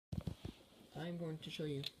I'm going to show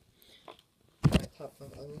you my top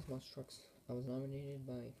 5 ugliest monster trucks. I was nominated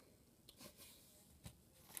by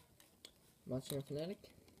Monster Fanatic.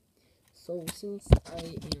 So since I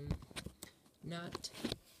am not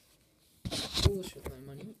foolish with my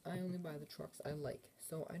money, I only buy the trucks I like.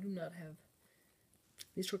 So I do not have,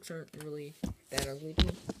 these trucks aren't really that ugly to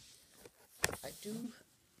me. I do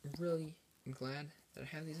really am glad that I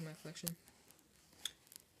have these in my collection.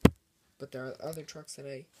 But there are other trucks that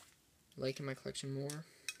I like in my collection more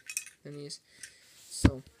than these.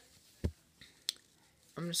 So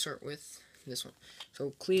I'm going to start with this one.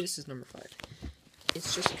 So Cletus is number 5.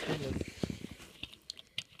 It's just kind of,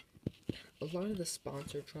 a lot of the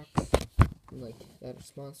sponsored trucks, like that are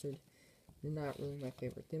sponsored, they're not really my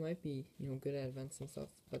favorite. They might be, good at events and stuff,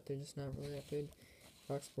 but they're just not really that good.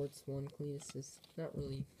 Fox Sports 1 Cletus is not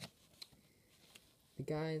really, the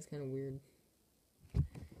guy is kind of weird.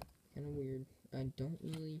 I don't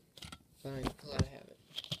really, but I'm glad I have it.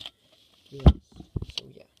 Yes. So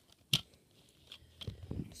yeah.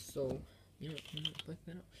 So put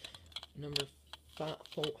that up. Number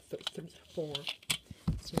 4.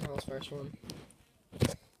 Steamhouse First one.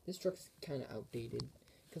 This truck's kind of outdated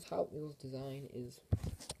because Hot Wheels design is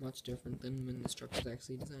much different than when this truck was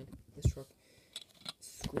actually designed. This truck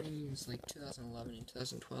screams like 2011 and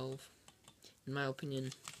 2012. In my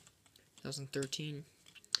opinion, 2013.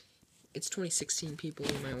 It's 2016, people.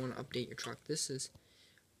 You might want to update your truck.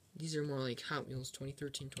 These are more like Hot Wheels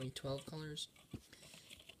 2013, 2012 colors.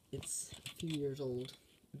 It's a few years old,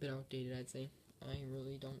 a bit outdated, I'd say. I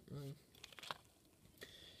really don't really.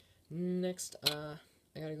 Next, I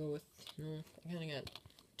gotta go with, I kinda got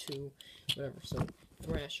 2, whatever. So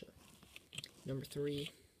Thrasher, number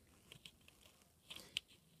 3.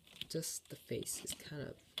 Just the face is kind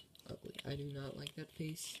of ugly. I do not like that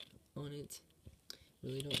face on it.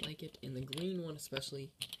 Really don't like it. And the green one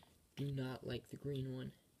especially, do not like the green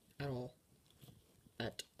one at all.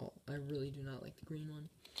 At all. I really do not like the green one.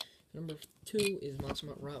 Number 2 is Monster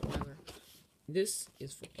Mutt Rottweiler. This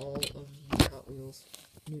is for all of the Hot Wheels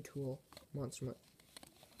New Tool Monster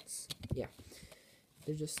Mutts. Yeah.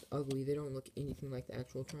 They're just ugly. They don't look anything like the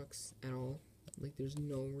actual trucks at all. Like, there's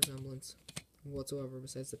no resemblance whatsoever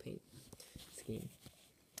besides the paint scheme.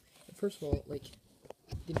 And first of all, like,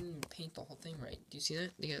 they didn't even paint the whole thing right. Do you see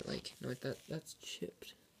that? They got that's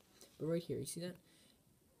chipped. But right here, you see that?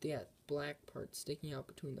 They got black parts sticking out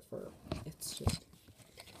between the fur. It's just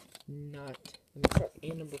not.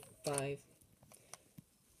 And number 5,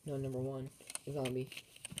 no, number 1 is Zombie.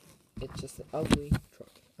 It's just an ugly truck.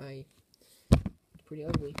 It's pretty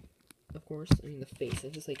ugly, of course. I mean, the face. I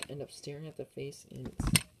just end up staring at the face, and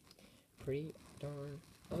it's pretty darn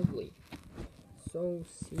ugly. So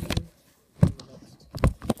see you in the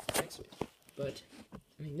next week. But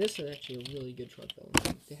I mean, this is actually a really good truck, though.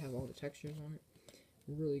 They have all the textures on it.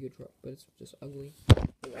 Really good truck, but it's just ugly.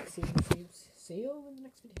 See you in the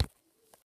next video.